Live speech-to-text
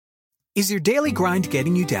Is your daily grind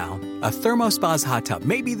getting you down? A ThermoSpa's hot tub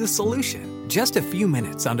may be the solution. Just a few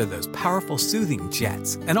minutes under those powerful soothing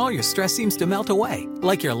jets, and all your stress seems to melt away,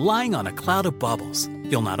 like you're lying on a cloud of bubbles.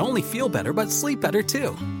 You'll not only feel better, but sleep better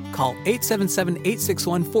too. Call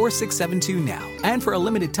 877-861-4672 now, and for a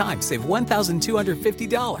limited time, save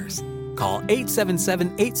 $1,250. Call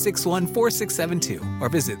 877-861-4672 or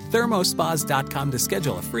visit thermospas.com to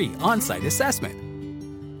schedule a free on-site assessment.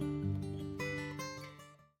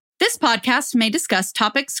 This podcast may discuss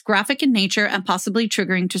topics graphic in nature and possibly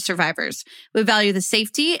triggering to survivors. We value the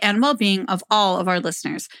safety and well-being of all of our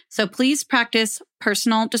listeners, so please practice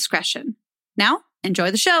personal discretion. Now,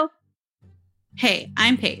 enjoy the show. Hey,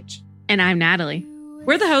 I'm Paige. And I'm Natalie.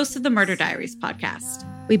 We're the hosts of the Murder Diaries podcast.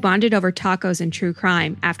 We bonded over tacos and true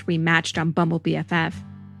crime after we matched on Bumble BFF.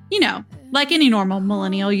 You know, like any normal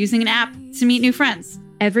millennial using an app to meet new friends.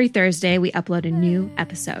 Every Thursday, we upload a new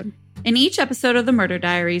episode. In each episode of the Murder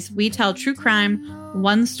Diaries, we tell true crime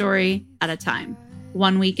one story at a time.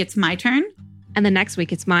 One week it's my turn. And the next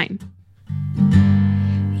week it's mine.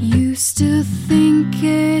 You still think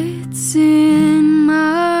it's in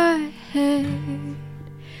my head,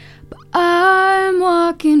 but I'm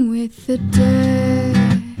walking with the dead.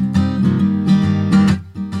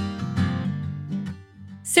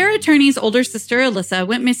 Sarah Turney's older sister, Alyssa,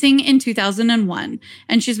 went missing in 2001,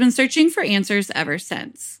 and she's been searching for answers ever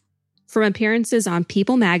since. From appearances on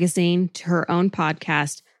People magazine to her own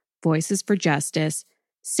podcast, Voices for Justice,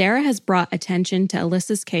 Sarah has brought attention to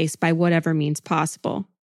Alyssa's case by whatever means possible.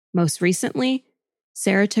 Most recently,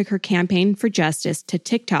 Sarah took her campaign for justice to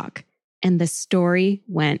TikTok, and the story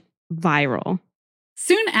went viral.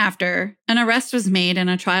 Soon after, an arrest was made and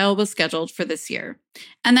a trial was scheduled for this year.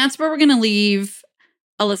 And that's where we're going to leave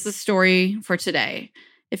Alyssa's story for today.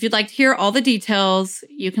 If you'd like to hear all the details,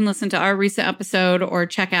 you can listen to our recent episode or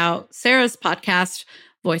check out Sarah's podcast,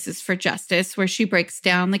 Voices for Justice, where she breaks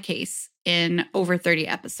down the case in over 30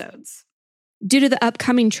 episodes. Due to the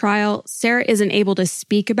upcoming trial, Sarah isn't able to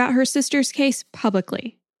speak about her sister's case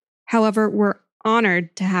publicly. However, we're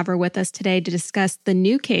honored to have her with us today to discuss the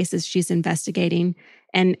new cases she's investigating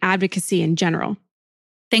and advocacy in general.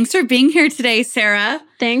 Thanks for being here today, Sarah.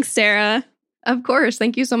 Thanks, Sarah. Of course.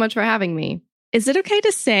 Thank you so much for having me. Is it okay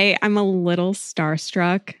to say I'm a little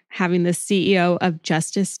starstruck having the CEO of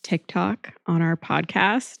Justice TikTok on our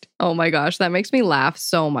podcast? Oh my gosh, that makes me laugh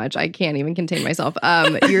so much. I can't even contain myself.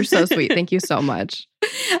 You're so sweet. Thank you so much.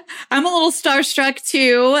 I'm a little starstruck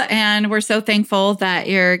too, and we're so thankful that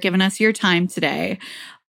you're giving us your time today.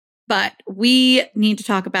 But we need to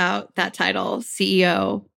talk about that title,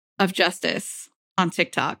 CEO of Justice on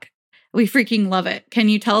TikTok. We freaking love it. Can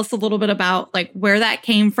you tell us a little bit about like where that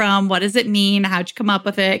came from? What does it mean? How'd you come up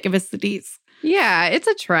with it? Give us the deets. Yeah, it's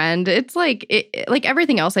a trend. It's like like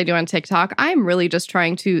everything else I do on TikTok. I'm really just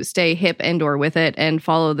trying to stay hip and or with it and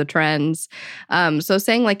follow the trends. So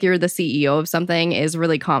saying like you're the CEO of something is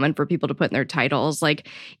really common for people to put in their titles, like,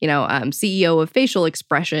 you know, CEO of facial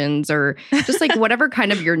expressions or just like whatever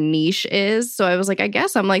kind of your niche is. So I was like, I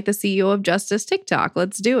guess I'm like the CEO of Justice TikTok.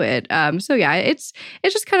 Let's do it. So yeah, it's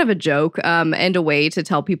just kind of a joke and a way to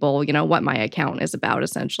tell people, you know, what my account is about,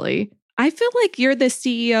 essentially. I feel like you're the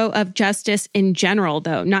CEO of justice in general,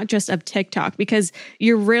 though, not just of TikTok, because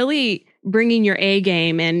you're really bringing your A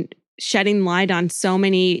game and shedding light on so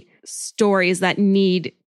many stories that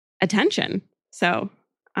need attention. So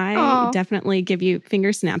I definitely give you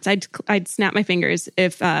finger snaps. I'd snap my fingers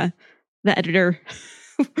if the editor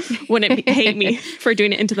wouldn't hate me for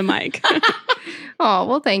doing it into the mic. Oh,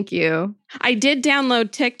 well, thank you. I did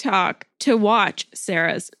download TikTok to watch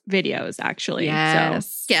Sarah's videos, actually. Yes.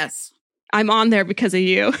 So, yes. I'm on there because of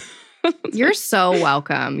you. You're so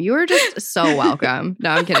welcome. You're just so welcome.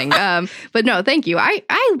 No, I'm kidding. But no, thank you.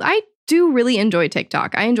 I do really enjoy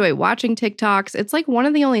TikTok. I enjoy watching TikToks. It's like one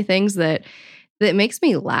of the only things that makes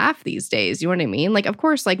me laugh these days. You know what I mean? Like, of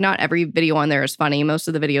course, like not every video on there is funny. Most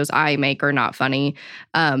of the videos I make are not funny.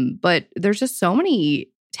 But there's just so many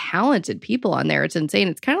talented people on there. It's insane.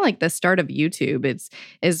 It's kind of like the start of YouTube.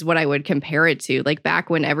 Is what I would compare it to. Like back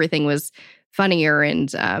when everything was funnier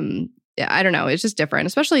and I don't know. It's just different,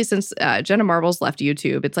 especially since Jenna Marbles left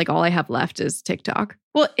YouTube. It's like all I have left is TikTok.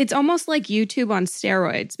 Well, it's almost like YouTube on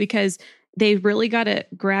steroids because they really got to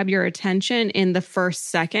grab your attention in the first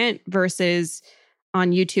second versus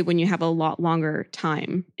on YouTube when you have a lot longer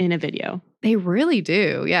time in a video. They really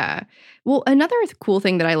do. Yeah. Well, another cool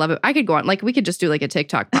thing that I love, I could go on, like we could just do like a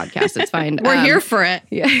TikTok podcast. It's fine. We're here for it.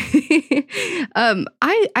 Yeah.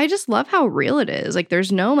 I just love how real it is. Like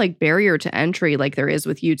there's no like barrier to entry like there is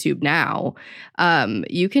with YouTube now.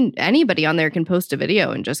 Anybody on there can post a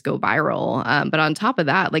video and just go viral. But on top of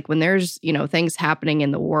that, like when there's, things happening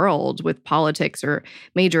in the world with politics or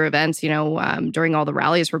major events, during all the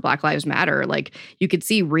rallies for Black Lives Matter, like you could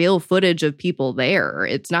see real footage of people there.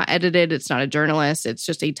 It's not edited. It's not a journalist. It's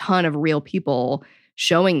just a ton of real people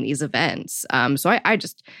showing these events. So I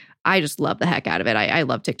just love the heck out of it. I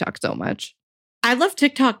love TikTok so much. I love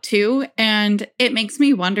TikTok too. And it makes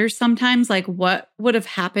me wonder sometimes, like, what would have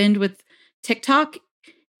happened with TikTok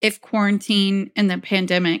if quarantine and the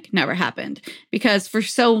pandemic never happened? Because for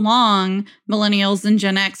so long, millennials and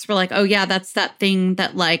Gen X were like, oh yeah, that's that thing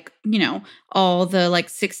that like, all the like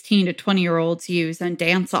 16 to 20-year-olds use and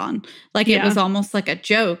dance on. Like it was almost like a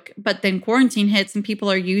joke. But then quarantine hits and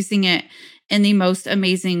people are using it in the most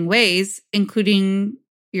amazing ways, including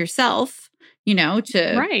yourself,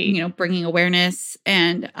 to, bringing awareness.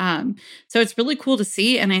 And so it's really cool to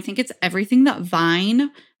see. And I think it's everything that Vine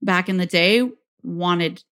back in the day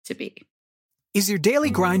wanted to be. Is your daily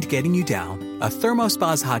grind getting you down? A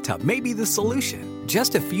ThermoSpa's hot tub may be the solution.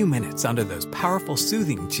 Just a few minutes under those powerful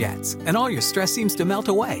soothing jets, and all your stress seems to melt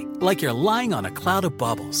away, like you're lying on a cloud of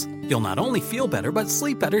bubbles. You'll not only feel better, but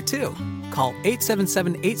sleep better too. Call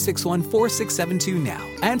 877-861-4672 now,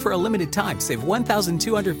 and for a limited time, save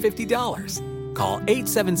 $1,250. Call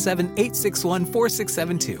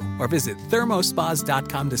 877-861-4672 or visit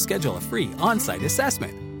thermospas.com to schedule a free on-site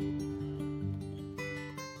assessment.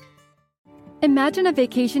 Imagine a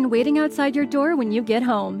vacation waiting outside your door when you get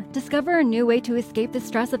home. Discover a new way to escape the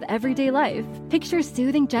stress of everyday life. Picture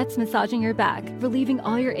soothing jets massaging your back, relieving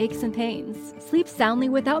all your aches and pains. Sleep soundly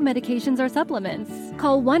without medications or supplements.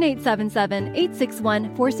 Call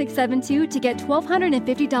 1-877-861-4672 to get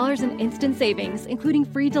 $1,250 in instant savings, including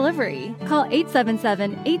free delivery. Call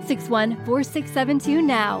 877-861-4672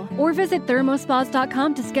 now, or visit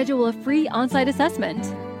thermospas.com to schedule a free on-site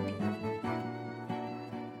assessment.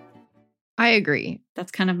 I agree.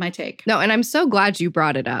 That's kind of my take. No, and I'm so glad you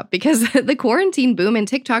brought it up because the quarantine boom in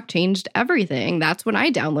TikTok changed everything. That's when I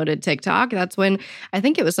downloaded TikTok. That's when I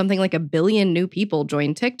think it was something like 1 billion new people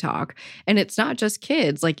joined TikTok. And it's not just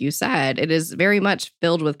kids, like you said. It is very much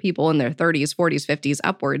filled with people in their 30s, 40s, 50s,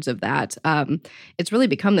 upwards of that. It's really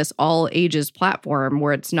become this all ages platform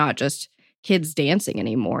where it's not just kids dancing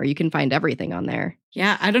anymore. You can find everything on there.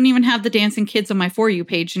 Yeah, I don't even have the dancing kids on my For You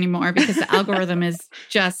page anymore because the algorithm is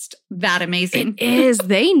just that amazing. It is.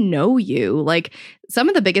 They know you. Like some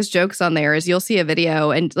of the biggest jokes on there is you'll see a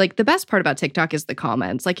video and like the best part about TikTok is the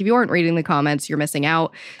comments. Like if you aren't reading the comments, you're missing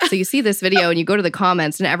out. So you see this video and you go to the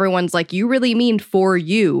comments and everyone's like, you really mean for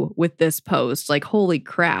you with this post. Like, holy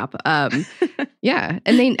crap. Yeah.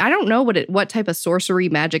 And I don't know what type of sorcery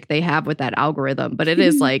magic they have with that algorithm, but it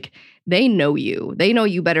is like, they know you. They know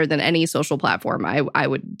you better than any social platform, I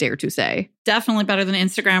would dare to say. Definitely better than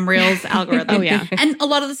Instagram Reels algorithm. Oh, yeah. And a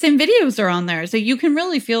lot of the same videos are on there. So you can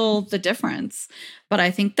really feel the difference. But I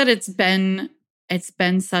think that it's been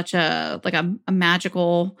such a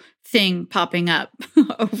magical thing popping up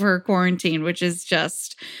over quarantine, which is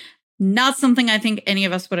just not something I think any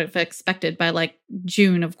of us would have expected by like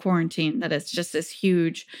June of quarantine, that it's just this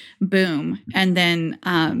huge boom. And then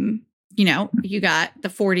you got the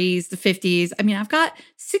 40s, the 50s. I mean, I've got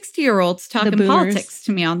 60-year-olds talking politics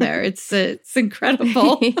to me on there. It's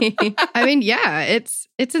incredible. I mean, yeah, it's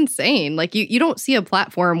insane. Like you don't see a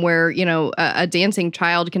platform where, a dancing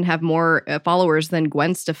child can have more followers than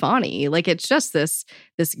Gwen Stefani. Like it's just this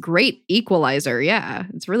great equalizer. Yeah,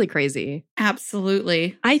 it's really crazy.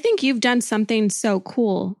 Absolutely. I think you've done something so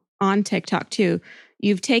cool on TikTok too.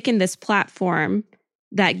 You've taken this platform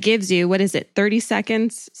that gives you, 30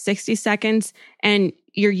 seconds, 60 seconds, and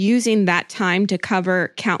you're using that time to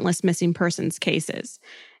cover countless missing persons cases.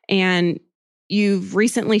 And you've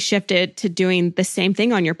recently shifted to doing the same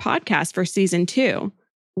thing on your podcast for season 2.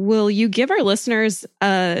 Will you give our listeners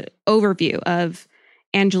an overview of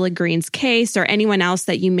Angela Green's case or anyone else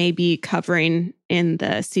that you may be covering in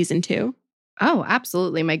the season 2? Oh,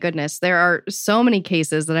 absolutely. My goodness. There are so many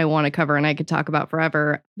cases that I want to cover and I could talk about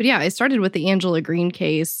forever. But yeah, I started with the Angela Green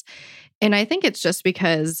case. And I think it's just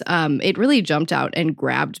because it really jumped out and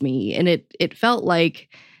grabbed me. And it felt like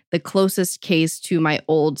the closest case to my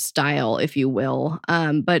old style, if you will.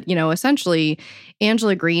 But, essentially,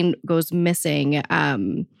 Angela Green goes missing.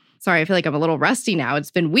 Sorry, I feel like I'm a little rusty now.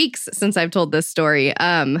 It's been weeks since I've told this story.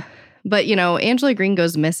 But, Angela Green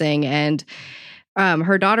goes missing and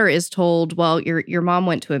her daughter is told, well, your mom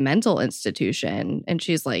went to a mental institution. And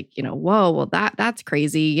she's like, whoa, well, that's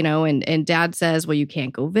crazy, and dad says, well, you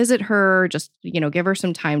can't go visit her, just, give her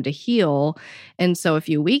some time to heal. And so a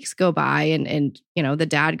few weeks go by and the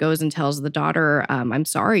dad goes and tells the daughter, I'm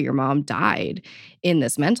sorry, your mom died in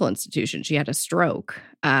this mental institution. She had a stroke.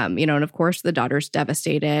 And of course the daughter's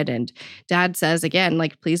devastated, and dad says again,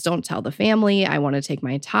 like, please don't tell the family. I want to take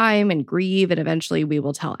my time and grieve, and eventually we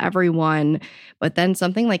will tell everyone. But then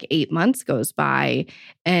something like 8 months goes by,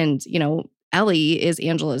 and, Ellie is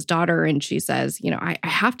Angela's daughter, and she says, I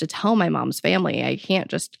have to tell my mom's family. I can't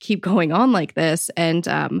just keep going on like this. And,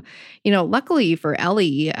 luckily for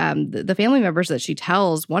Ellie, the family members that she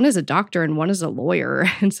tells, one is a doctor and one is a lawyer.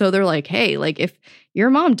 And so they're like, hey, like, if your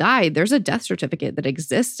mom died, there's a death certificate that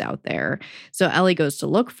exists out there. So Ellie goes to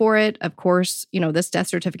look for it. Of course, this death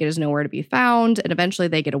certificate is nowhere to be found. And eventually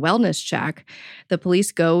they get a wellness check. The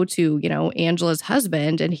police go to, Angela's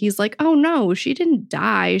husband, and he's like, oh no, she didn't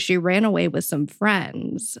die. She ran away with some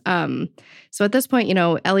friends. So at this point,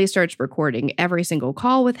 Ellie starts recording every single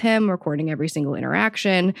call with him, recording every single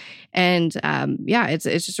interaction. And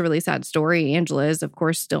it's just a really sad story. Angela is, of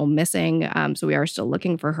course, still missing. So we are still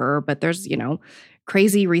looking for her, but there's,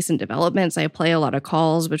 crazy recent developments. I play a lot of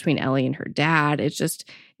calls between Ellie and her dad. It's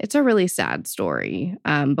a really sad story,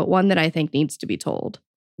 but one that I think needs to be told.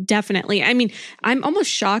 Definitely. I mean, I'm almost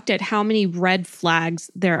shocked at how many red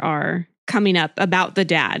flags there are coming up about the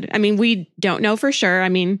dad. I mean, we don't know for sure. I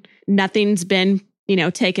mean, nothing's been,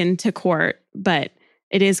 taken to court, but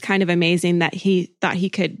it is kind of amazing that he thought he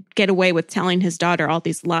could get away with telling his daughter all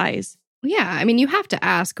these lies. Yeah. I mean, you have to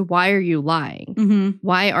ask, why are you lying? Mm-hmm.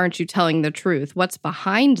 Why aren't you telling the truth? What's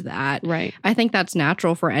behind that? Right. I think that's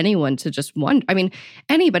natural for anyone to just wonder. I mean,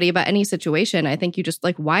 anybody about any situation, I think you just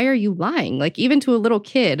like, why are you lying? Like, even to a little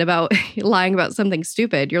kid about lying about something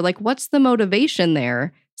stupid, you're like, what's the motivation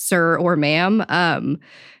there, sir or ma'am?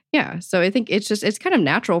 Yeah. So I think it's kind of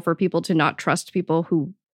natural for people to not trust people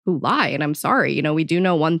who lie. And I'm sorry, we do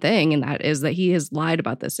know one thing, and that is that he has lied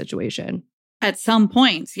about this situation. At some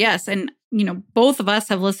points, yes. And, both of us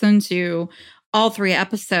have listened to all 3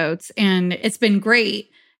 episodes, and it's been great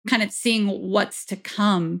kind of seeing what's to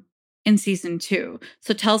come in season 2.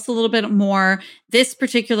 So tell us a little bit more. This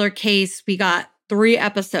particular case, we got 3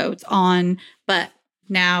 episodes on, but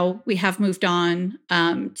now we have moved on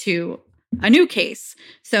to a new case.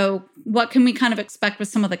 So what can we kind of expect with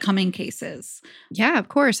some of the coming cases? Yeah, of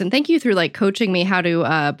course. And thank you for like coaching me how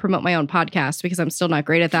to promote my own podcast, because I'm still not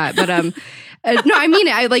great at that. But no, I mean,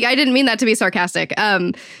 I didn't mean that to be sarcastic.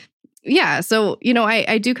 Yeah. So,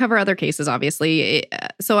 I do cover other cases, obviously.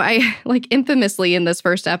 So I like infamously in this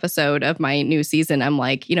first episode of my new season, I'm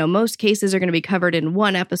like, most cases are going to be covered in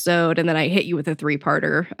one episode. And then I hit you with a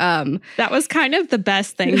 3-parter. That was kind of the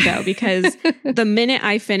best thing, though, because the minute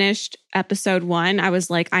I finished episode 1, I was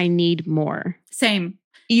like, I need more. Same.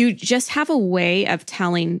 You just have a way of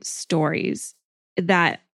telling stories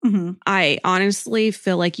that I honestly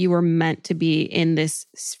feel like you were meant to be in this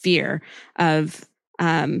sphere of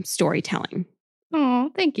storytelling. Oh,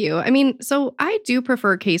 thank you. I mean, so I do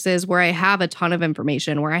prefer cases where I have a ton of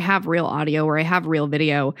information, where I have real audio, where I have real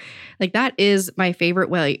video. Like, that is my favorite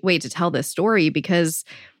way to tell this story, because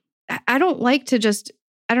I don't like to just,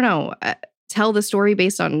 tell the story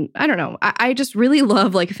based on, I just really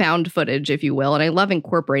love like found footage, if you will. And I love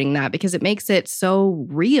incorporating that because it makes it so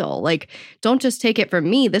real. Like, don't just take it from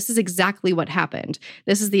me. This is exactly what happened.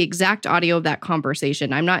 This is the exact audio of that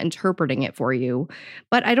conversation. I'm not interpreting it for you,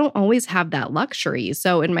 but I don't always have that luxury.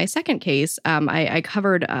 So in my second case, I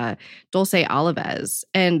covered Dulce Alaves,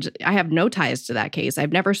 and I have no ties to that case.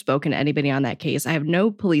 I've never spoken to anybody on that case. I have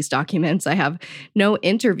no police documents. I have no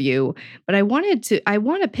interview, but I want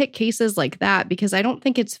to pick cases like that because I don't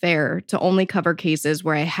think it's fair to only cover cases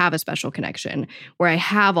where I have a special connection, where I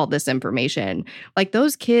have all this information. Like,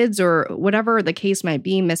 those kids, or whatever the case might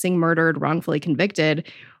be, missing, murdered, wrongfully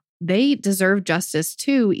convicted, they deserve justice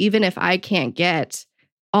too, even if I can't get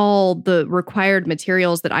all the required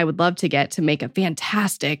materials that I would love to get to make a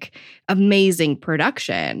fantastic, amazing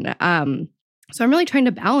production. So I'm really trying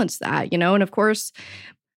to balance that, and of course,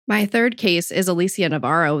 my third case is Alicia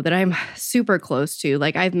Navarro that I'm super close to.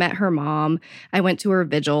 Like, I've met her mom. I went to her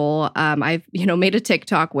vigil. I've, made a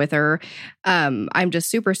TikTok with her. I'm just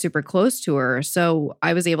super, super close to her. So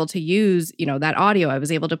I was able to use, that audio. I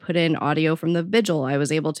was able to put in audio from the vigil. I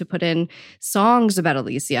was able to put in songs about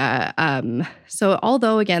Alicia. So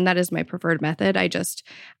although, again, that is my preferred method, I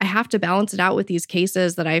have to balance it out with these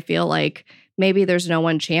cases that I feel like maybe there's no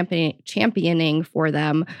one championing for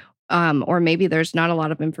them. or maybe there's not a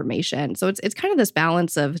lot of information. So it's kind of this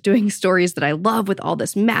balance of doing stories that I love with all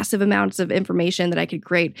this massive amounts of information that I could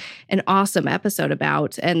create an awesome episode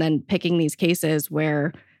about, and then picking these cases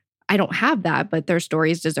where I don't have that, but their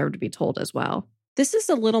stories deserve to be told as well. This is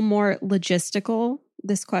a little more logistical,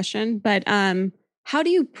 this question, but how do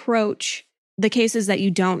you approach the cases that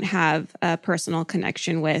you don't have a personal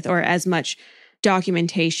connection with or as much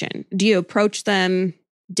documentation? Do you approach them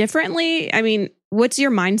differently? I mean, what's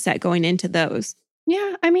your mindset going into those?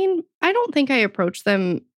 Yeah, I mean, I don't think I approach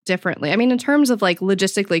them differently. I mean, in terms of like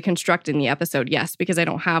logistically constructing the episode, yes, because I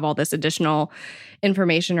don't have all this additional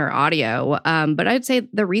information or audio. But I'd say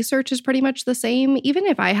the research is pretty much the same. Even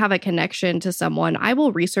if I have a connection to someone, I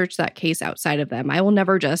will research that case outside of them. I will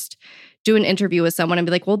never just do an interview with someone and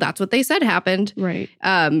be like, well, that's what they said happened. Right.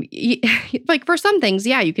 Like for some things,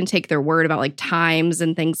 yeah, you can take their word about like times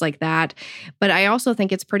and things like that. But I also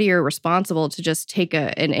think it's pretty irresponsible to just take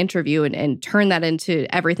an interview and turn that into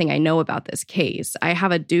everything I know about this case. I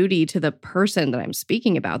have a duty to the person that I'm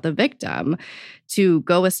speaking about, the victim, to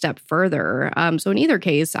go a step further. So in either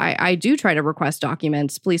case, I do try to request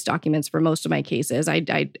documents, police documents for most of my cases. I'm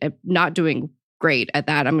not doing great at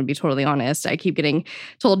that. I'm going to be totally honest. I keep getting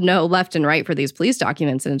told no left and right for these police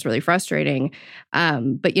documents, and it's really frustrating.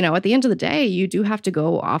 But, at the end of the day, you do have to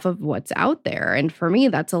go off of what's out there. And for me,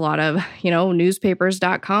 that's a lot of,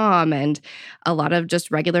 newspapers.com and a lot of just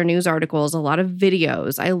regular news articles, a lot of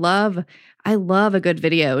videos. I love a good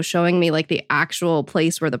video showing me like the actual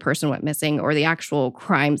place where the person went missing or the actual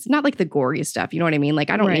crimes, not like the gory stuff. You know what I mean? Like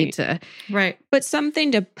I don't need to. Right. But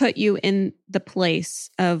something to put you in the place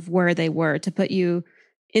of where they were, to put you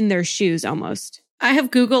in their shoes almost. I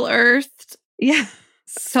have Google Earthed. Yeah.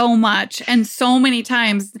 So much and so many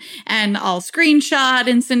times, and I'll screenshot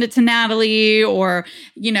and send it to Natalie, or,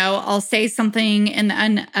 I'll say something in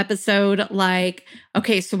an episode like,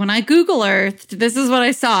 okay, so when I Google Earthed, this is what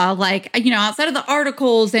I saw, like, outside of the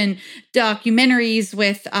articles and documentaries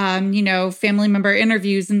with, family member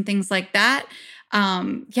interviews and things like that.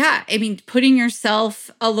 Putting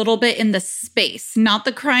yourself a little bit in the space, not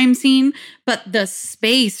the crime scene, but the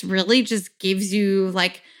space really just gives you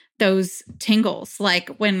like those tingles. Like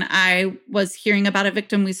when I was hearing about a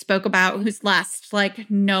victim we spoke about whose last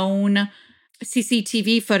like known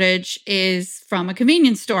CCTV footage is from a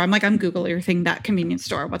convenience store. I'm Google Earthing that convenience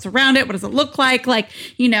store. What's around it? What does it look like? Like,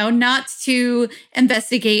 not to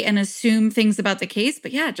investigate and assume things about the case,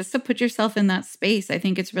 but yeah, just to put yourself in that space. I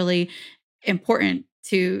think it's really important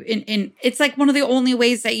to, it's like one of the only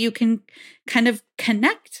ways that you can kind of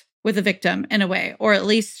connect with a victim in a way, or at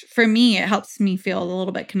least for me, it helps me feel a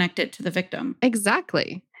little bit connected to the victim.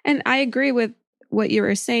 Exactly. And I agree with what you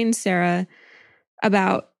were saying, Sarah,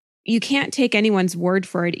 about you can't take anyone's word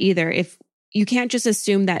for it either. If you can't just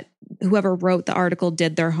assume that whoever wrote the article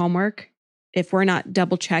did their homework. If we're not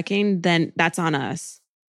double checking, then that's on us.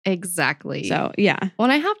 Exactly. So, yeah. Well,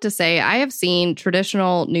 and I have to say, I have seen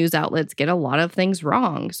traditional news outlets get a lot of things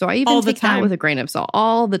wrong. So I even take that with a grain of salt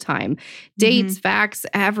all the time. Dates, facts,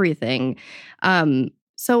 everything.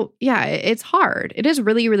 So yeah, it's hard. It is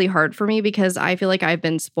really, really hard for me because I feel like I've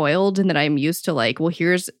been spoiled and that I'm used to like, well,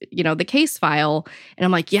 here's, the case file. And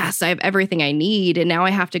I'm like, yes, I have everything I need. And now I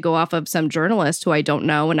have to go off of some journalist who I don't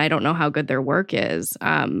know, and I don't know how good their work is.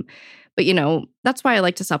 But, that's why I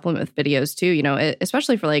like to supplement with videos too,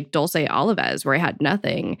 especially for like Dulce Olives, where I had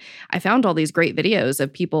nothing. I found all these great videos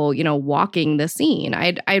of people, walking the scene.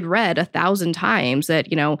 I'd read 1,000 times that,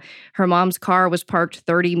 her mom's car was parked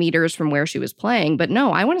 30 meters from where she was playing. But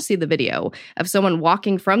no, I want to see the video of someone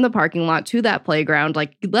walking from the parking lot to that playground.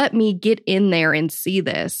 Like, let me get in there and see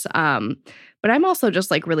this. But I'm also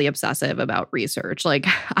just like really obsessive about research. Like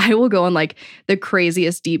I will go on like the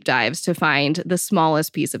craziest deep dives to find the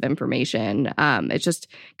smallest piece of information. It's just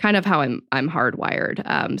kind of how I'm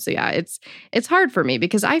hardwired. So yeah, it's hard for me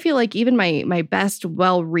because I feel like even my best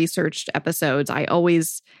well-researched episodes, I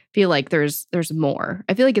always feel like there's more.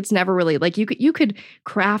 I feel like it's never really like you could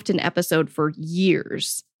craft an episode for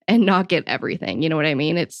years and not get everything. You know what I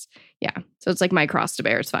mean? So it's like my cross to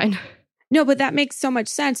bear. It's fine. No, but that makes so much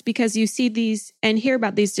sense because you see these and hear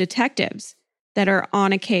about these detectives that are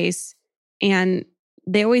on a case, and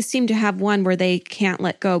they always seem to have one where they can't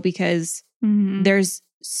let go because there's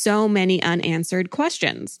so many unanswered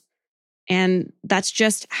questions. And that's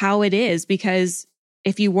just how it is, because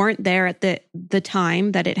if you weren't there at the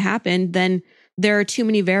time that it happened, then there are too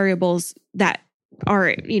many variables that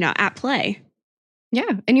are, at play. Yeah.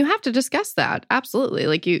 And you have to discuss that. Absolutely.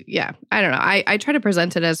 Like I don't know. I try to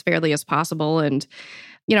present it as fairly as possible. And,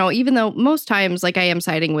 even though most times, like, I am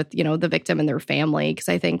siding with, the victim and their family, because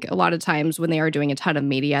I think a lot of times when they are doing a ton of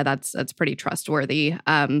media, that's pretty trustworthy.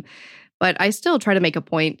 But I still try to make a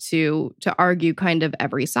point to argue kind of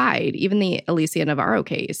every side, even the Alicia Navarro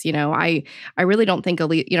case. I really don't think,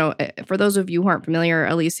 for those of you who aren't familiar,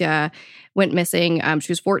 Alicia went missing.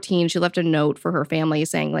 She was 14. She left a note for her family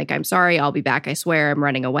saying, like, I'm sorry, I'll be back. I swear, I'm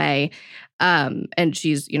running away. And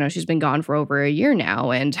she's been gone for over a year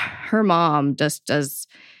now. And her mom just does,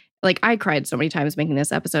 like, I cried so many times making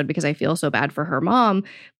this episode because I feel so bad for her mom.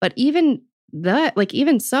 But even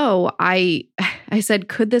so, I said,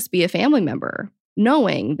 could this be a family member?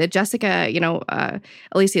 Knowing that Jessica,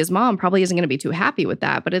 Alicia's mom probably isn't going to be too happy with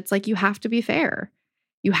that. But it's like, you have to be fair.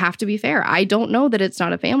 You have to be fair. I don't know that it's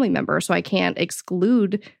not a family member, so I can't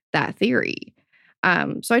exclude that theory.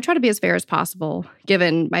 So I try to be as fair as possible,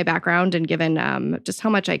 given my background and given just how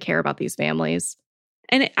much I care about these families.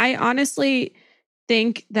 And I honestly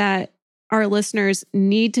think that our listeners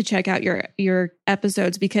need to check out your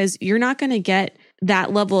episodes, because you're not going to get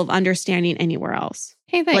that level of understanding anywhere else.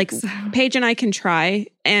 Hey, thanks. Like, Paige and I can try,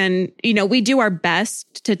 and we do our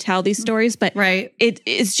best to tell these stories, but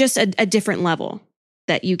it's just a different level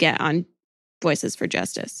that you get on Voices for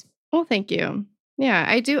Justice. Well, thank you. Yeah,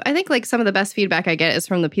 I do. I think, like, some of the best feedback I get is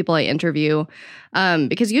from the people I interview.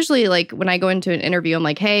 Because usually, like, when I go into an interview, I'm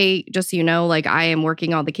like, hey, just so you know, like, I am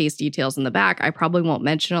working on the case details in the back. I probably won't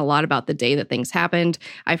mention a lot about the day that things happened.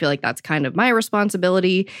 I feel like that's kind of my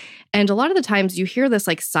responsibility. And a lot of the times you hear this,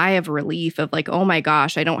 like, sigh of relief of, like, oh my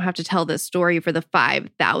gosh, I don't have to tell this story for the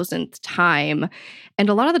 5,000th time. And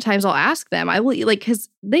a lot of the times I'll ask them, I will, like, because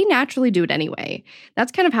they naturally do it anyway.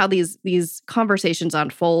 That's kind of how these conversations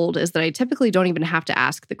unfold, is that I typically don't even have to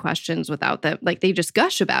ask the questions without them. Like, they just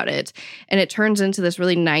gush about it. And it turns into this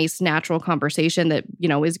really nice, natural conversation that,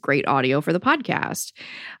 is great audio for the podcast.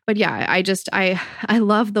 But yeah, I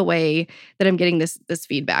love the way that I'm getting this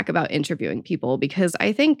feedback about interviewing people, because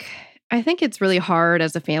I think it's really hard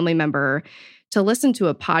as a family member to listen to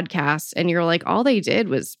a podcast and you're like, all they did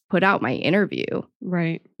was put out my interview.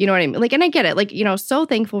 Right. You know what I mean? Like, and I get it. Like, so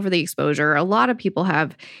thankful for the exposure. A lot of people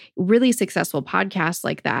have really successful podcasts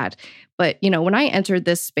like that. But, when I entered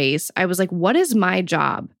this space, I was like, what is my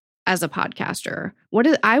job as a podcaster?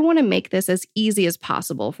 I want to make this as easy as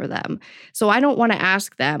possible for them. So I don't want to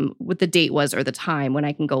ask them what the date was or the time when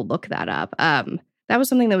I can go look that up. That was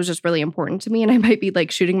something that was just really important to me. And I might be,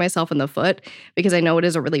 like, shooting myself in the foot, because I know it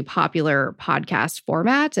is a really popular podcast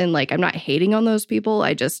format. And, like, I'm not hating on those people.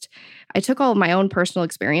 I took all of my own personal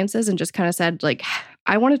experiences and just kind of said, like,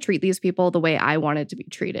 I want to treat these people the way I wanted to be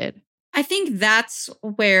treated. I think that's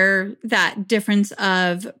where that difference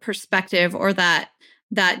of perspective, or that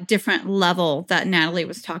different level that Natalie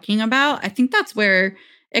was talking about, I think that's where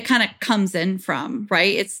it kind of comes in from,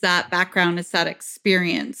 right? It's that background, it's that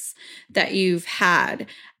experience that you've had.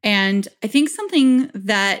 And I think something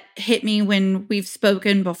that hit me when we've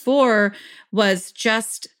spoken before was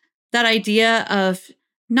just that idea of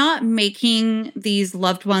not making these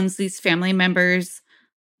loved ones, these family members,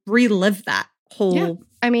 relive that whole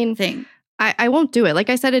thing. I won't do it. Like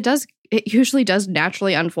I said, it usually does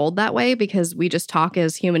naturally unfold that way, because we just talk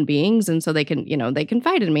as human beings. And so they can, they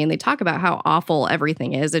confide in me and they talk about how awful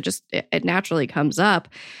everything is. It naturally comes up.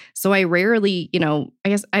 So I rarely, I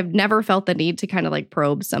guess I've never felt the need to kind of, like,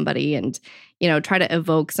 probe somebody and, try to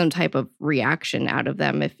evoke some type of reaction out of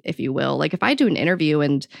them, if you will. Like, if I do an interview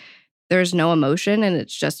and there's no emotion and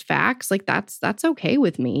it's just facts, like, that's okay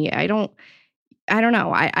with me. I don't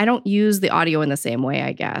know. I don't use the audio in the same way,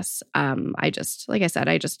 I guess. Like I said,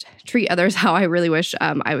 I just treat others how I really wish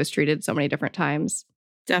I was treated so many different times.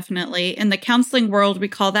 Definitely. In the counseling world, we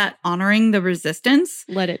call that honoring the resistance.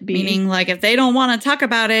 Let it be. Meaning, like, if they don't want to talk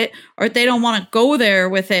about it, or if they don't want to go there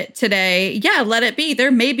with it today, yeah, let it be.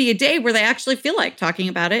 There may be a day where they actually feel like talking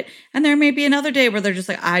about it. And there may be another day where they're just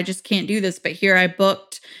like, I just can't do this. But here I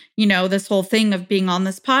booked, this whole thing of being on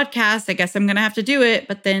this podcast. I guess I'm going to have to do it.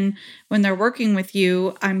 But then when they're working with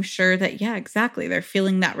you, I'm sure that, yeah, exactly. They're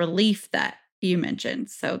feeling that relief that you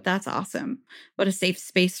mentioned. So that's awesome. What a safe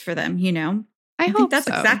space for them, I think that's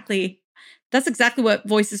so. That's exactly what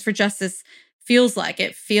Voices for Justice feels like.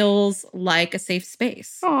 It feels like a safe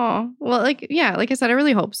space. Oh, well, like I said, I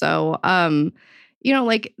really hope so. I'm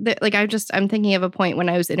thinking of a point when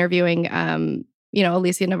I was interviewing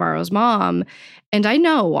Alicia Navarro's mom. And I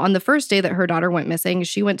know on the first day that her daughter went missing,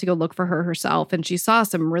 she went to go look for her herself, and she saw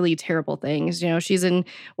some really terrible things. She's in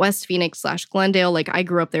West Phoenix / Glendale. Like, I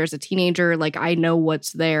grew up there as a teenager. Like, I know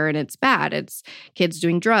what's there, and it's bad. It's kids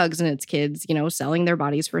doing drugs, and it's kids, selling their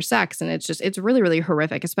bodies for sex. And it's really, really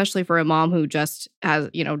horrific, especially for a mom who just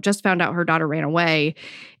found out her daughter ran away.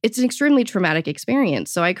 It's an extremely traumatic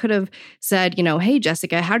experience. So I could have said, hey,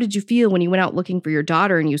 Jessica, how did you feel when you went out looking for your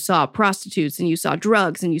daughter and you saw prostitutes and you saw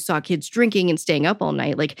drugs and you saw kids drinking and staying up all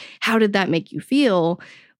night? Like, how did that make you feel?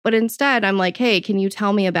 But instead, I'm like, hey, can you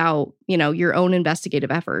tell me about, your own investigative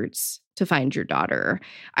efforts to find your daughter?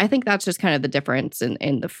 I think that's just kind of the difference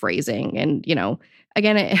in the phrasing. And,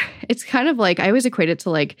 again, it's kind of like, I always equate it to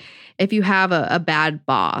like, if you have a bad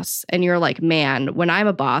boss and you're like, man, when I'm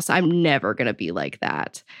a boss, I'm never going to be like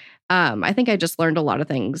that. I think I just learned a lot of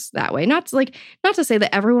things that way. Not to say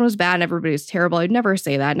that everyone was bad and everybody was terrible. I'd never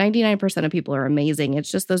say that. 99% of people are amazing. It's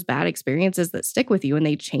just those bad experiences that stick with you and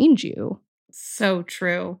they change you. So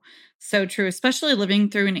true. So true. Especially living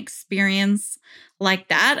through an experience like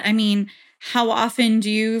that. I mean, how often do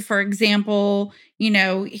you, for example,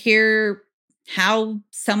 hear how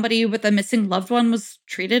somebody with a missing loved one was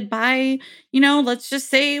treated by, let's just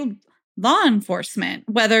say law enforcement,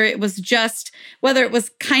 whether it was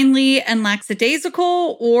kindly and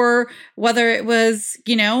lackadaisical, or whether it was,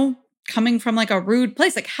 coming from like a rude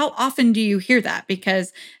place. Like, how often do you hear that?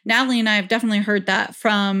 Because Natalie and I have definitely heard that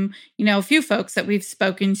from, a few folks that we've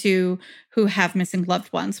spoken to who have missing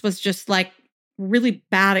loved ones, was just like really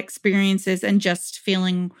bad experiences and just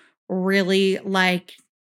feeling really like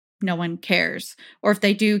no one cares. Or if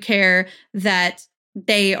they do care, that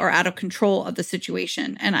they are out of control of the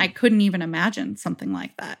situation. And I couldn't even imagine something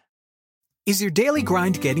like that. Is your daily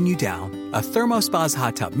grind getting you down? A ThermoSpa's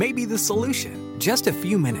hot tub may be the solution. Just a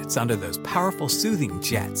few minutes under those powerful soothing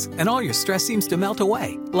jets, and all your stress seems to melt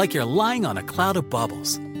away, like you're lying on a cloud of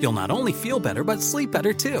bubbles. You'll not only feel better, but sleep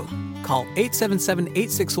better too. Call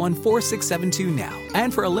 877-861-4672 now.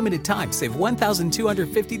 And for a limited time, save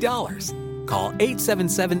 $1,250. Call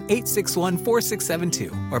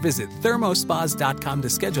 877-861-4672 or visit thermospas.com to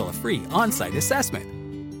schedule a free on-site assessment.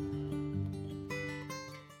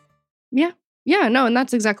 Yeah, no, and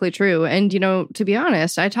that's exactly true. And, to be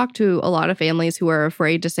honest, I talk to a lot of families who are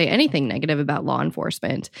afraid to say anything negative about law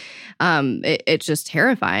enforcement. It's just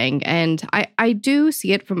terrifying. And I do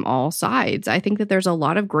see it from all sides. I think that there's a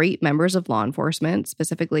lot of great members of law enforcement,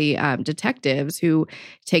 specifically detectives, who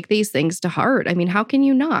take these things to heart. I mean, how can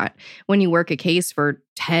you not when you work a case for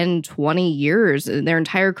 10, 20 years, their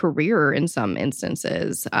entire career in some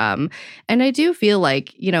instances? And I do feel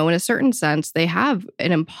like, in a certain sense, they have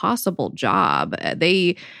an impossible job.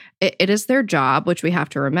 It is their job, which we have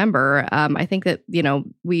to remember. I think that,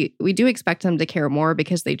 we do expect them to care more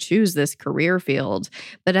because they choose this career field.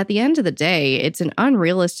 But at the end of the day, it's an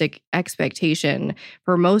unrealistic expectation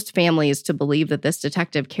for most families to believe that this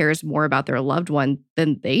detective cares more about their loved one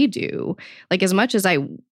than they do. Like, as much as I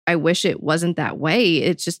wish it wasn't that way,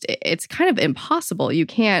 it's kind of impossible. You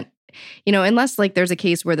can't, unless like there's a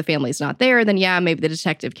case where the family's not there, then yeah, maybe the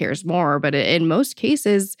detective cares more. But in most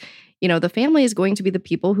cases, the family is going to be the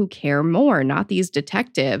people who care more, not these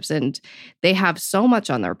detectives. And they have so much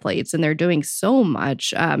on their plates and they're doing so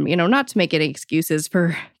much, not to make any excuses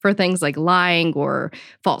for things like lying or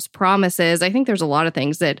false promises. I think there's a lot of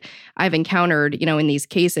things that I've encountered, in these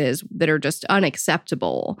cases that are just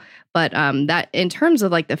unacceptable. But that in terms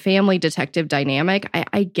of like the family detective dynamic,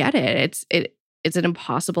 I get it. It's an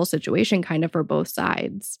impossible situation kind of for both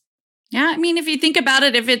sides. Yeah. I mean, if you think about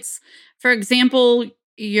it, if it's, for example,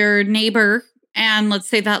 your neighbor, and let's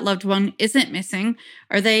say that loved one isn't missing,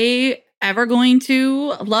 are they ever going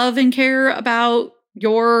to love and care about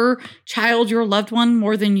your child, your loved one,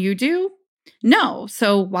 more than you do? No.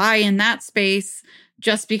 So why in that space,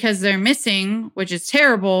 just because they're missing, which is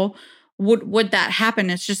terrible, would that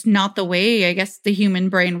happen? It's just not the way, I guess, the human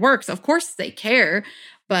brain works. Of course they care,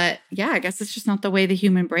 but yeah, I guess it's just not the way the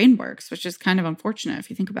human brain works, which is kind of unfortunate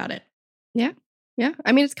if you think about it. Yeah. Yeah.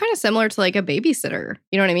 I mean, it's kind of similar to like a babysitter.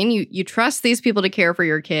 You know what I mean? You trust these people to care for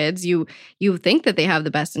your kids. You think that they have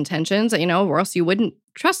the best intentions, or else you wouldn't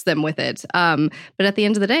trust them with it. But at the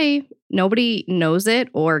end of the day, nobody knows it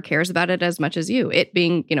or cares about it as much as you, it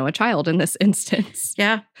being, a child in this instance.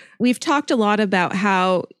 Yeah. We've talked a lot about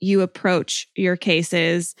how you approach your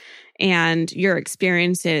cases and your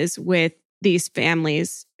experiences with these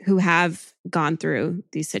families who have gone through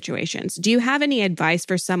these situations. Do you have any advice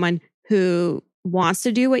for someone who wants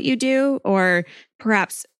to do what you do, or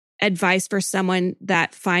perhaps advice for someone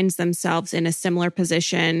that finds themselves in a similar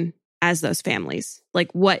position as those families?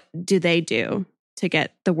 Like, what do they do to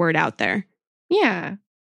get the word out there? Yeah.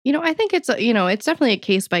 I think it's definitely a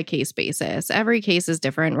case-by-case basis. Every case is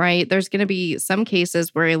different, right? There's going to be some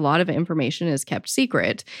cases where a lot of information is kept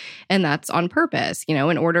secret, and that's on purpose,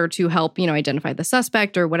 in order to help, identify the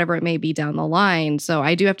suspect or whatever it may be down the line. So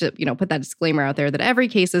I do have to, put that disclaimer out there that every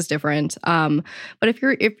case is different. But if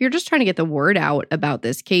you're just trying to get the word out about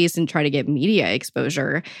this case and try to get media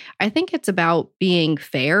exposure, I think it's about being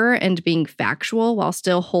fair and being factual while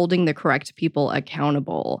still holding the correct people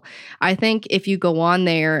accountable. I think if you go on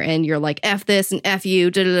there and you're like, F this and F you,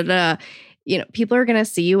 people are going to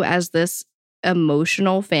see you as this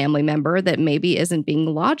emotional family member that maybe isn't being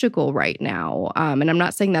logical right now. And I'm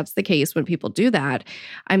not saying that's the case when people do that.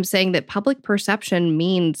 I'm saying that public perception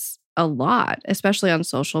means a lot, especially on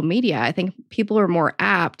social media. I think people are more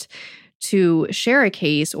apt to share a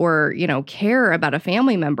case or, care about a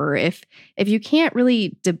family member if you can't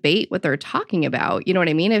really debate what they're talking about. You know what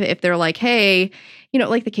I mean? If they're like, hey,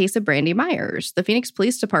 like the case of Brandy Myers, the Phoenix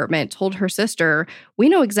Police Department told her sister, we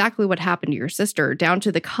know exactly what happened to your sister down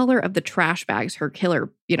to the color of the trash bags her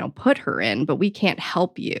killer, put her in, but we can't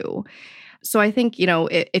help you. So I think,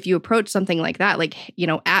 if you approach something like that, like,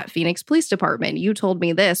 at Phoenix Police Department, you told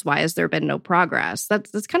me this, why has there been no progress?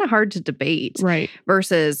 That's kind of hard to debate. Right.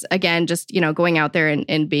 Versus, again, just, going out there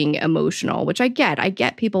and being emotional, which I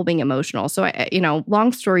get people being emotional. So,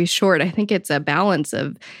 long story short, I think it's a balance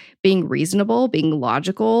of being reasonable, being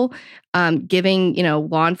logical, giving,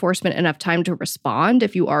 law enforcement enough time to respond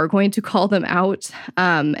if you are going to call them out,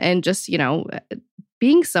 and just,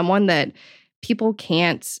 being someone that people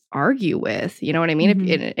can't argue with. You know what I mean?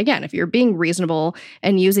 Mm-hmm. If you're being reasonable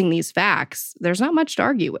and using these facts, there's not much to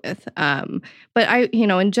argue with. But I,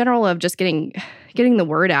 in general of just getting the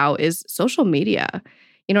word out is social media.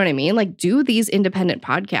 You know what I mean? Like, do these independent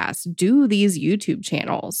podcasts, do these YouTube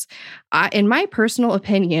channels. In my personal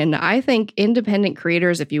opinion, I think independent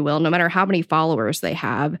creators, if you will, no matter how many followers they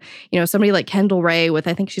have, somebody like Kendall Ray with,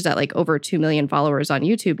 I think she's at like over 2 million followers on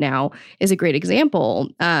YouTube now, is a great example.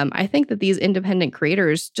 I think that these independent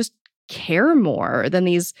creators just care more than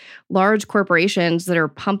these large corporations that are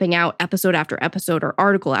pumping out episode after episode or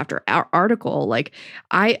article after article. Like,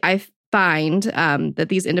 I find that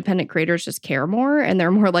these independent creators just care more and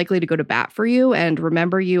they're more likely to go to bat for you and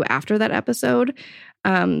remember you after that episode.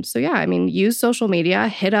 So yeah, I mean, use social media,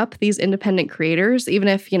 hit up these independent creators, even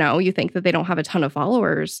if, you think that they don't have a ton of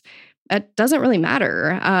followers. It doesn't really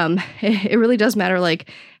matter. It really does matter,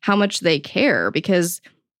 like, how much they care, because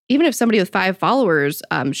even if somebody with 5 followers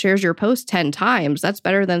shares your post 10 times, that's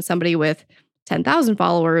better than somebody with 10,000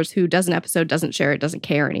 followers who does an episode, doesn't share it, doesn't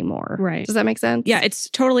care anymore. Right. Does that make sense? Yeah, it's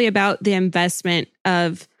totally about the investment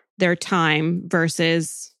of their time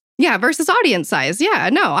versus audience size. Yeah,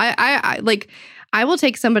 no, I will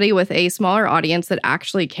take somebody with a smaller audience that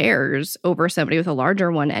actually cares over somebody with a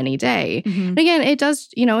larger one any day. Mm-hmm. And again, it does,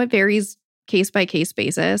 it varies case by case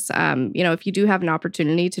basis. If you do have an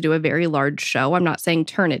opportunity to do a very large show, I'm not saying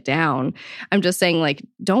turn it down. I'm just saying, like,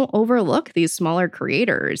 don't overlook these smaller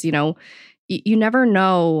creators. You never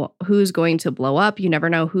know who's going to blow up. You never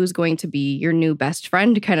know who's going to be your new best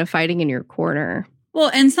friend kind of fighting in your corner.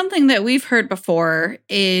 Well, and something that we've heard before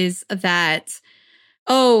is that,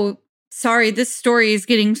 oh, sorry, this story is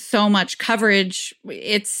getting so much coverage.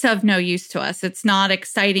 It's of no use to us. It's not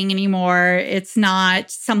exciting anymore. It's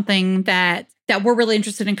not something that we're really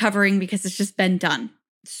interested in covering because it's just been done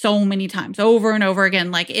so many times over and over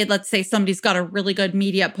again. Like, let's say somebody's got a really good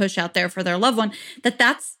media push out there for their loved one,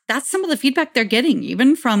 that's some of the feedback they're getting,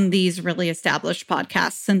 even from these really established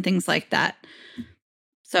podcasts and things like that.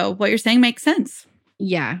 So what you're saying makes sense.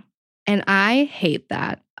 Yeah. And I hate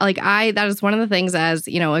that. That is one of the things as,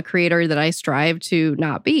 a creator that I strive to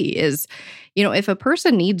not be is, if a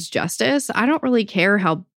person needs justice, I don't really care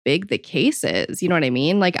how big the case is. You know what I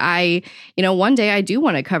mean? Like, one day I do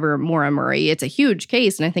want to cover Maura Murray. It's a huge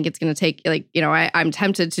case, and I think it's going to take, I'm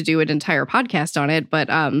tempted to do an entire podcast on it, but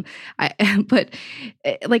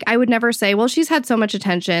I would never say, well, she's had so much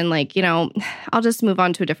attention, I'll just move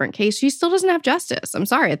on to a different case. She still doesn't have justice. I'm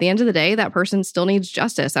sorry. At the end of the day, that person still needs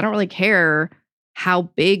justice. I don't really care how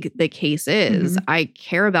big the case is. Mm-hmm. I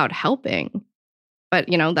care about helping. But,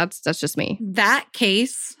 that's just me. That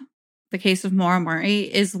case, the case of Maura Murray,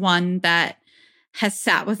 is one that has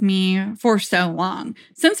sat with me for so long.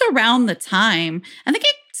 Since around the time, I think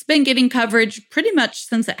it's been getting coverage pretty much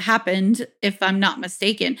since it happened, if I'm not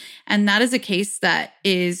mistaken. And that is a case that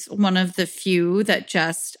is one of the few that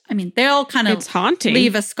just, they all kind of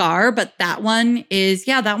leave a scar. But that one is,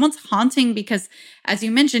 that one's haunting because, as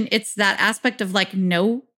you mentioned, it's that aspect of like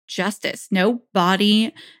no justice, no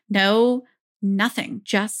body, no nothing,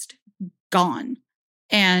 just gone.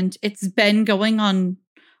 And it's been going on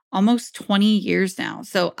almost 20 years now.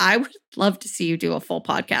 So I would love to see you do a full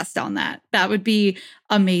podcast on that. That would be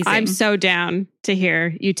amazing. I'm so down to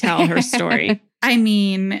hear you tell her story. I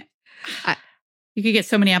mean, you could get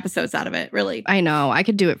so many episodes out of it, really. I know. I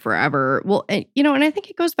could do it forever. Well, and I think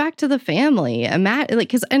it goes back to the family. And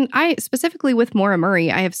I specifically with Maura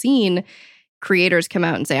Murray, I have seen creators come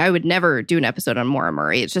out and say, I would never do an episode on Maura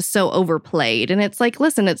Murray. It's just so overplayed. And it's like,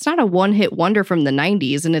 listen, it's not a one-hit wonder from the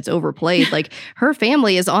 90s and it's overplayed. Like, her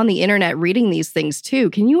family is on the internet reading these things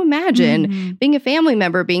too. Can you imagine being a family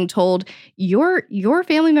member being told, your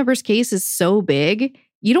family member's case is so big,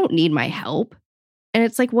 you don't need my help? And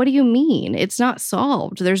it's like, what do you mean? It's not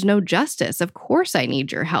solved. There's no justice. Of course I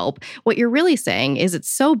need your help. What you're really saying is it's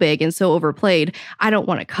so big and so overplayed, I don't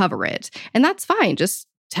want to cover it. And that's fine. Just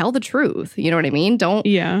tell the truth. You know what I mean? Don't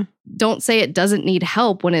say it doesn't need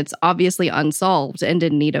help when it's obviously unsolved and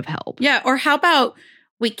in need of help. Yeah. Or how about,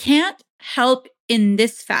 we can't help in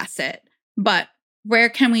this facet, but where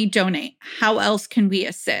can we donate? How else can we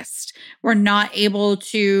assist? We're not able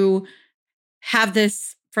to have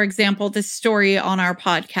this, for example, this story on our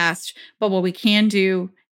podcast, but what we can do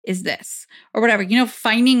is this or whatever,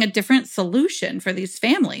 finding a different solution for these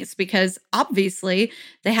families, because obviously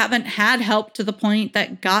they haven't had help to the point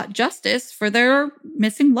that got justice for their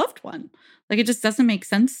missing loved one. Like, it just doesn't make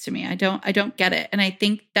sense to me. I don't get it. And I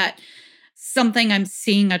think that something I'm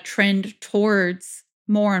seeing a trend towards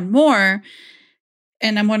more and more,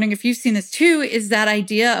 and I'm wondering if you've seen this too, is that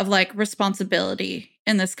idea of like responsibility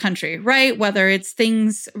in this country, right? Whether it's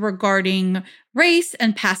things regarding race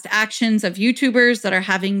and past actions of YouTubers that are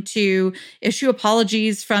having to issue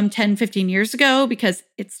apologies from 10, 15 years ago because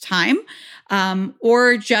it's time,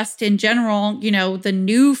 or just in general, the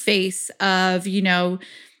new face of,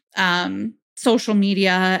 social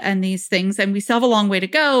media and these things. And we still have a long way to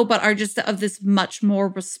go, but are just of this much more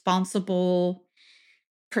responsible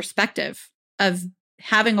perspective of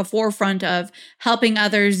having a forefront of helping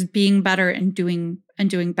others, being better and doing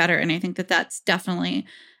better. And I think that that's definitely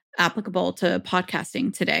applicable to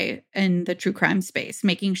podcasting today in the true crime space,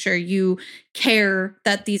 making sure you care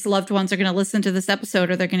that these loved ones are going to listen to this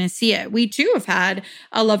episode or they're going to see it. We too have had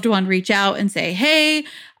a loved one reach out and say, hey,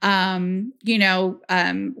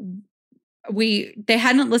 they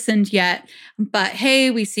hadn't listened yet, but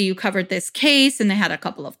hey, we see you covered this case, and they had a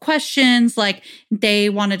couple of questions. Like, they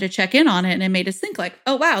wanted to check in on it, and it made us think like,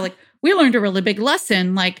 oh wow, like we learned a really big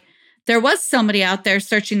lesson. Like, there was somebody out there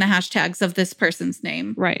searching the hashtags of this person's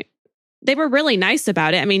name. Right. They were really nice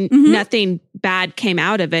about it. I mean, nothing bad came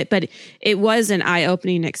out of it, but it was an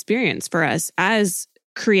eye-opening experience for us as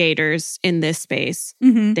creators in this space,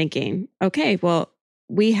 thinking, okay, well,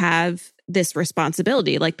 we have this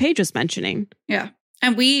responsibility, like Paige was mentioning. Yeah.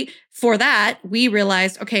 And we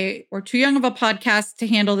realized, okay, we're too young of a podcast to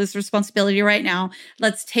handle this responsibility right now.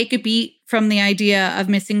 Let's take a beat from the idea of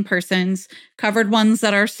missing persons, covered ones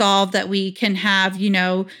that are solved that we can have,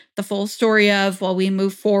 the full story of while we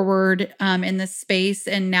move forward in this space.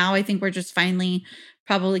 And now I think we're just finally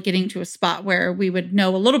probably getting to a spot where we would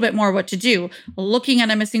know a little bit more what to do. Looking at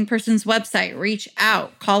a missing person's website, reach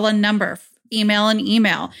out, call a number, email an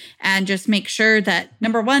email, and just make sure that,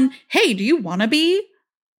 number one, hey, do you want to be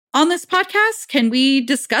on this podcast? Can we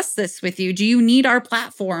discuss this with you? Do you need our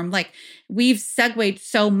platform? Like, we've segued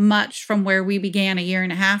so much from where we began a year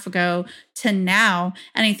and a half ago to now.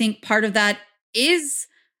 And I think part of that is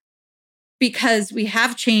because we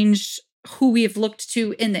have changed who we have looked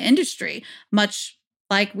to in the industry, much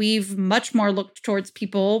like we've much more looked towards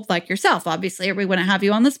people like yourself. Obviously, we want to have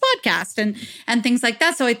you on this podcast and things like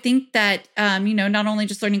that. So I think that, not only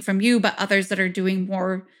just learning from you, but others that are doing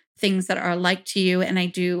more things that are like to you. And I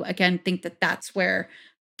do, again, think that that's where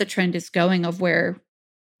the trend is going of where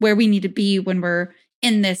we need to be when we're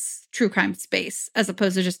in this true crime space, as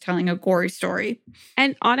opposed to just telling a gory story.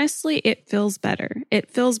 And honestly, it feels better.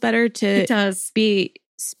 It feels better to be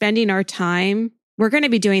spending our time. We're going to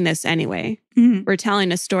be doing this anyway. We're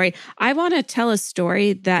telling a story. I want to tell a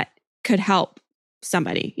story that could help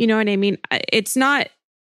somebody. You know what I mean? It's not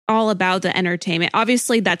all about the entertainment.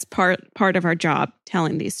 Obviously, that's part of our job,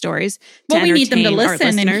 telling these stories. Well, we need them to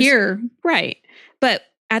listen and hear. Right. But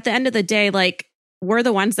at the end of the day, like, we're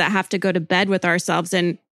the ones that have to go to bed with ourselves.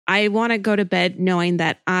 And I want to go to bed knowing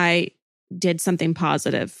that I did something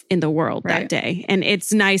positive in the world that day. And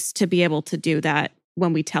it's nice to be able to do that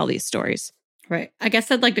when we tell these stories. Right. I guess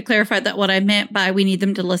I'd like to clarify that what I meant by we need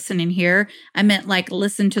them to listen and hear, I meant like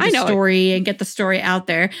listen to the story and get the story out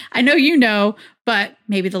there. I know you know, but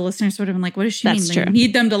maybe the listeners would have been like, what does she mean? Like,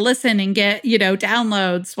 need them to listen and get,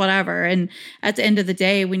 downloads, whatever. And at the end of the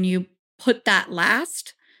day, when you put that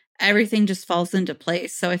last, everything just falls into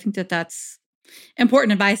place. So I think that that's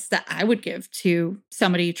important advice that I would give to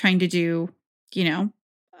somebody trying to do, you know,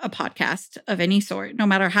 a podcast of any sort, no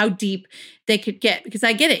matter how deep they could get, because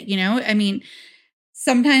I get it, you know, I mean,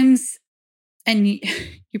 sometimes, and you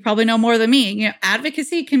probably know more than me, you know,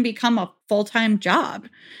 advocacy can become a full-time job.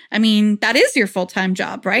 I mean, that is your full-time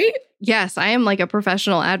job, right? Yes, I am like a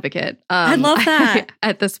professional advocate. I love that.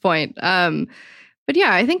 At this point. But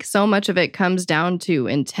yeah, I think so much of it comes down to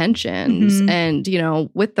intentions. Mhm. And, you know,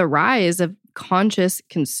 with the rise of conscious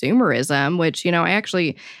consumerism, which, you know, I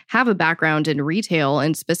actually have a background in retail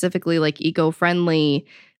and specifically like eco-friendly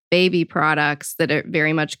baby products that are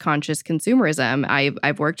very much conscious consumerism.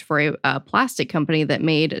 I've worked for a plastic company that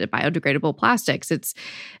made biodegradable plastics.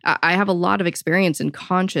 I have a lot of experience in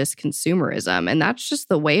conscious consumerism, and that's just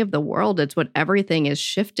the way of the world. It's what everything is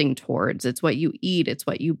shifting towards. It's what you eat. It's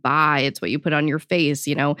what you buy. It's what you put on your face.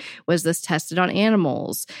 You know, was this tested on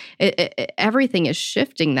animals? Everything is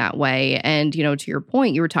shifting that way. And, you know, to your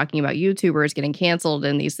point, you were talking about YouTubers getting canceled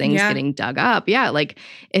and these things getting dug up. Yeah, like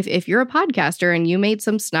if you're a podcaster and you made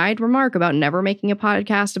some snide remark about never making a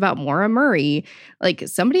podcast about Maura Murray, like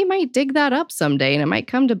somebody might dig that up someday and it might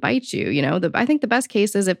come to bite you. You know, I think the best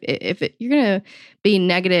case is if you're going to be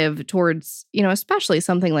negative towards, you know, especially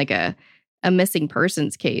something like a missing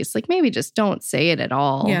persons case, like maybe just don't say it at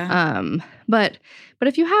all. Yeah. But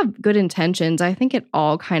if you have good intentions, I think it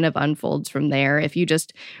all kind of unfolds from there. If you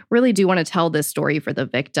just really do want to tell this story for the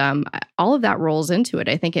victim, all of that rolls into it.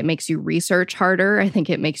 I think it makes you research harder. I think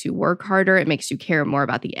it makes you work harder. It makes you care more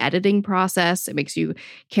about the editing process. It makes you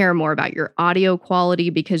care more about your audio quality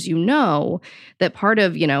because you know that part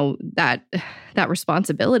of, you know, that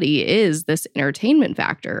responsibility is this entertainment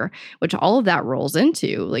factor, which all of that rolls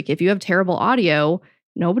into. Like if you have terrible audio,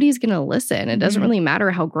 nobody's going to listen. It doesn't really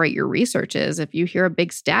matter how great your research is. If you hear a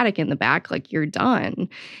big static in the back, like you're done.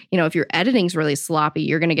 You know, if your editing's really sloppy,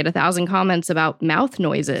 you're going to get 1,000 comments about mouth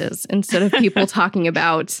noises instead of people talking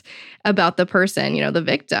about the person, you know, the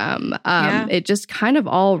victim. It just kind of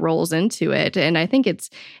all rolls into it. And I think it's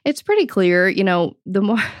pretty clear, you know, the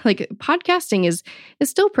more like podcasting is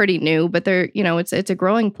still pretty new, but you know, it's a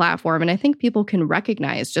growing platform. And I think people can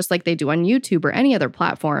recognize, just like they do on YouTube or any other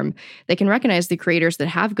platform, they can recognize the creators that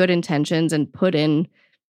have good intentions and put in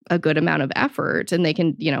a good amount of effort, and they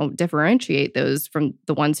can, you know, differentiate those from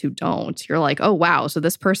the ones who don't. You're like, oh, wow. So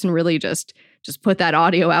this person really just put that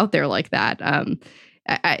audio out there like that.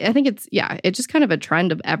 I think it's just kind of a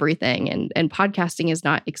trend of everything. And podcasting is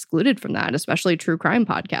not excluded from that, especially true crime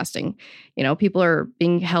podcasting. You know, people are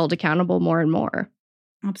being held accountable more and more.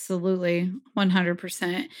 Absolutely.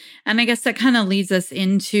 100%. And I guess that kind of leads us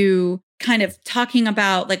into kind of talking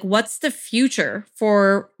about like, what's the future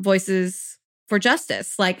for Voices for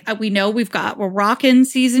Justice? Like we know we're rocking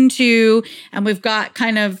season 2, and we've got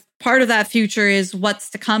kind of part of that future is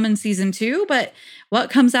what's to come in season 2, but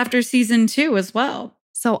what comes after season 2 as well?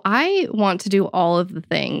 So I want to do all of the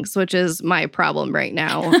things, which is my problem right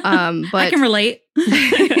now. But I can relate.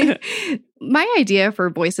 My idea for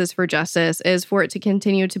Voices for Justice is for it to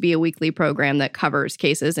continue to be a weekly program that covers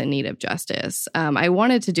cases in need of justice. I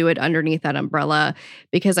wanted to do it underneath that umbrella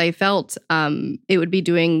because I felt it would be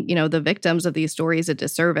doing, you know, the victims of these stories a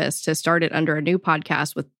disservice to start it under a new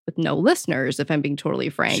podcast with no listeners, if I'm being totally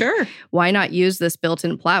frank. Sure. Why not use this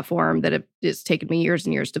built-in platform that it's taken me years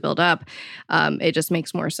and years to build up? It just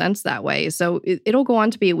makes more sense that way. So it'll go on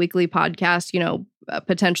to be a weekly podcast, you know,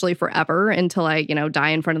 potentially forever until I, you know, die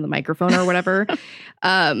in front of the microphone or whatever.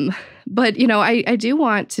 But, you know, I do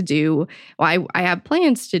want to do, I have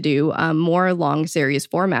plans to do more long series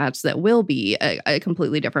formats that will be a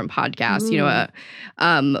completely different podcast. Ooh. You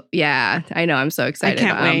know, yeah, I know. I'm so excited. I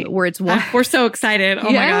can't wait. Where it's one. We're so excited.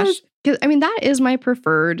 Oh my gosh. Because, I mean, that is my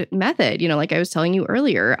preferred method. You know, like I was telling you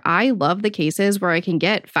earlier, I love the cases where I can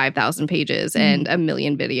get 5,000 pages and a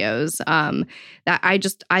million videos.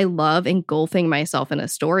 That I love engulfing myself in a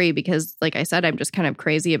story because, like I said, I'm just kind of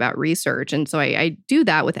crazy about research. And so I do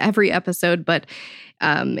that with every episode. But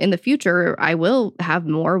in the future, I will have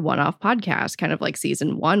more one-off podcasts, kind of like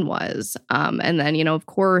season 1 was. And then, you know, of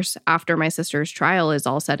course, after my sister's trial is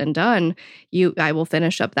all said and done, I will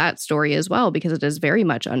finish up that story as well because it is very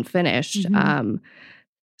much unfinished.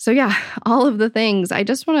 So yeah, all of the things. I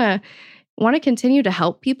just want to continue to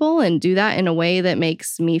help people and do that in a way that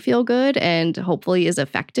makes me feel good and hopefully is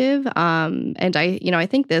effective. And I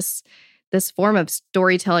think this form of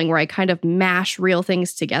storytelling where I kind of mash real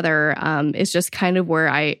things together is just kind of where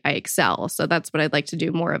I excel. So that's what I'd like to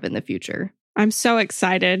do more of in the future. I'm so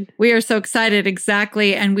excited. We are so excited.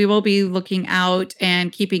 Exactly. And we will be looking out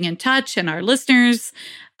and keeping in touch, and our listeners,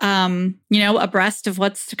 you know, abreast of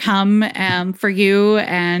what's to come for you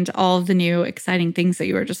and all of the new exciting things that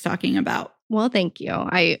you were just talking about. Well, thank you.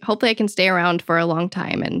 Hopefully I can stay around for a long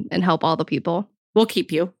time and help all the people. We'll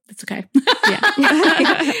keep you. It's okay. Yeah.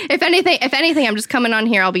 If anything, I'm just coming on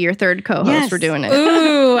here. I'll be your third co-host for doing it.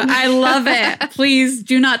 Ooh, I love it. Please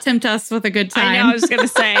do not tempt us with a good time. I know. I was going to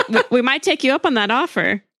say, we might take you up on that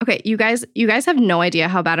offer. Okay, you guys have no idea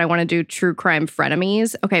how bad I want to do true crime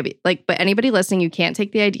frenemies. Okay, but anybody listening, you can't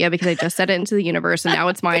take the idea because I just said it into the universe and now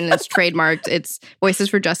it's mine and it's trademarked. It's Voices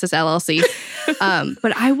for Justice LLC.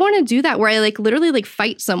 But I want to do that where I literally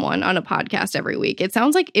fight someone on a podcast every week. It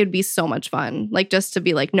sounds like it'd be so much fun. Just to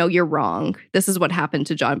be like, no, you're wrong. This is what happened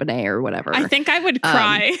to John Bonet or whatever. I think I would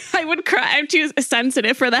cry. I would cry. I'm too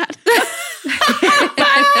sensitive for that.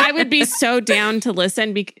 I would be so down to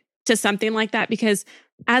listen to something like that because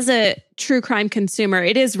as a true crime consumer,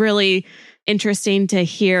 it is really interesting to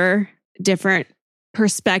hear different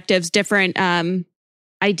perspectives, different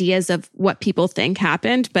ideas of what people think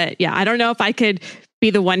happened. But yeah, I don't know if I could be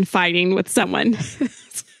the one fighting with someone.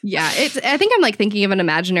 Yeah, I think I'm thinking of an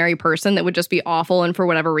imaginary person that would just be awful and for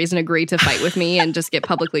whatever reason agree to fight with me and just get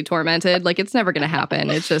publicly tormented. It's never going to happen.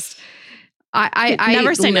 It's just... I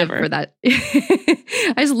never say live never for that.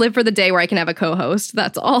 I just live for the day where I can have a co-host.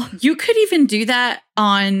 That's all. You could even do that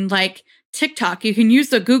on TikTok. You can use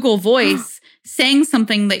the Google Voice saying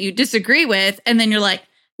something that you disagree with. And then you're like,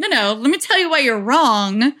 no, let me tell you why you're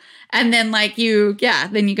wrong. And then then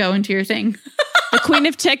you go into your thing. The Queen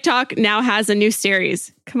of TikTok now has a new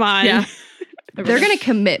series. Come on. Yeah. They're going to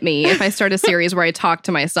commit me if I start a series where I talk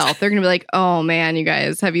to myself. They're going to be like, oh man, you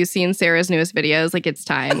guys, have you seen Sarah's newest videos? It's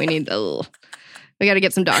time. We got to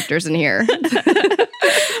get some doctors in here.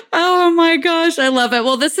 Oh my gosh, I love it.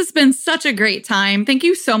 Well, this has been such a great time. Thank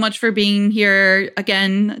you so much for being here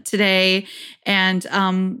again today. And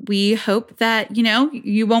we hope that,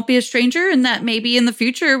 you won't be a stranger and that maybe in the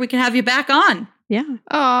future we can have you back on. Yeah.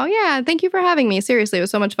 Oh, yeah. Thank you for having me. Seriously, it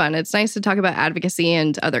was so much fun. It's nice to talk about advocacy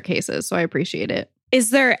and other cases, so I appreciate it. Is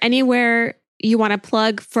there anywhere you want to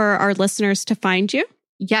plug for our listeners to find you?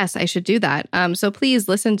 Yes, I should do that. So please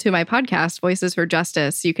listen to my podcast, Voices for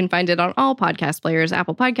Justice. You can find it on all podcast players,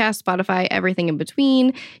 Apple Podcasts, Spotify, everything in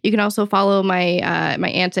between. You can also follow my my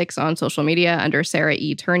antics on social media under Sarah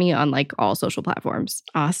E. Turney on all social platforms.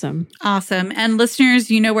 Awesome. And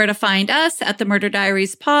listeners, you know where to find us at the Murder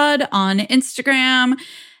Diaries Pod on Instagram,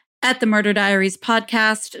 at the Murder Diaries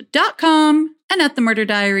Podcast.com, and at the Murder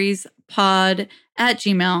Diaries Pod at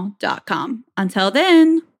gmail.com. Until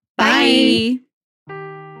then, bye.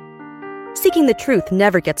 Seeking the truth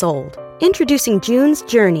never gets old. Introducing June's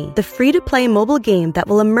Journey, the free-to-play mobile game that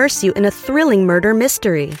will immerse you in a thrilling murder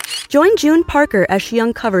mystery. Join June Parker as she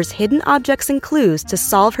uncovers hidden objects and clues to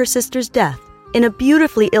solve her sister's death in a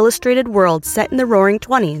beautifully illustrated world set in the Roaring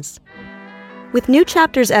 '20s. With new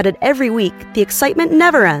chapters added every week, the excitement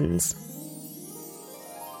never ends.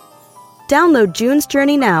 Download June's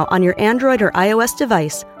Journey now on your Android or iOS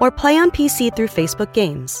device or play on PC through Facebook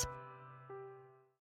Games.